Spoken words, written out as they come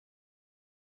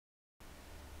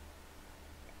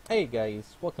Hey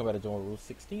guys, welcome back to Join Rule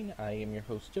 16. I am your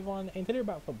host Javon, and today we're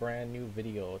back for a brand new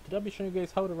video. Today I'll be showing you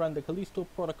guys how to run the Callisto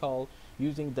protocol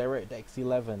using DirectX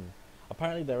 11.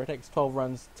 Apparently DirectX 12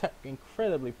 runs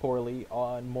incredibly poorly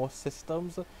on most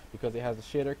systems because it has a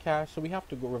shader cache, so we have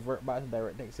to revert back to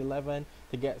DirectX 11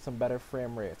 to get some better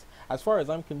frame rates. As far as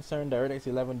I'm concerned, DirectX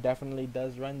 11 definitely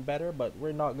does run better, but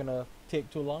we're not going to take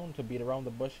too long to beat around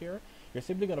the bush here. You're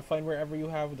simply going to find wherever you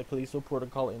have the Callisto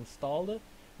protocol installed.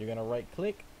 You're going to right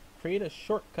click, create a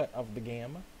shortcut of the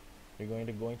game. You're going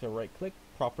to go into right click,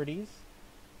 properties,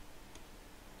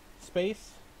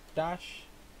 space, dash,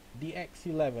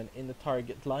 DX11 in the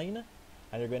target line,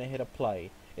 and you're going to hit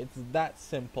apply. It's that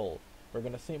simple. We're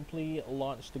going to simply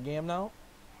launch the game now.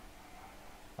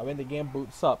 And when the game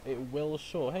boots up, it will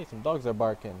show, hey, some dogs are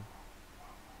barking.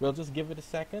 We'll just give it a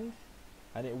second,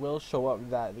 and it will show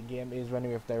up that the game is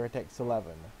running with DirectX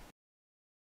 11.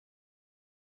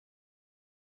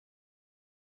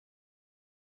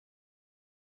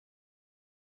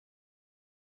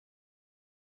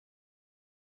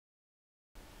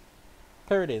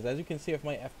 There it is. As you can see with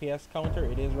my FPS counter,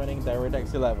 it is running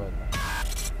DirectX 11.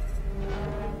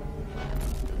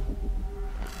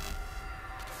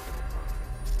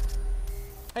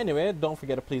 Anyway, don't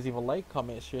forget to please leave a like,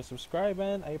 comment, share, subscribe,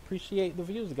 and I appreciate the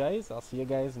views, guys. I'll see you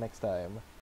guys next time.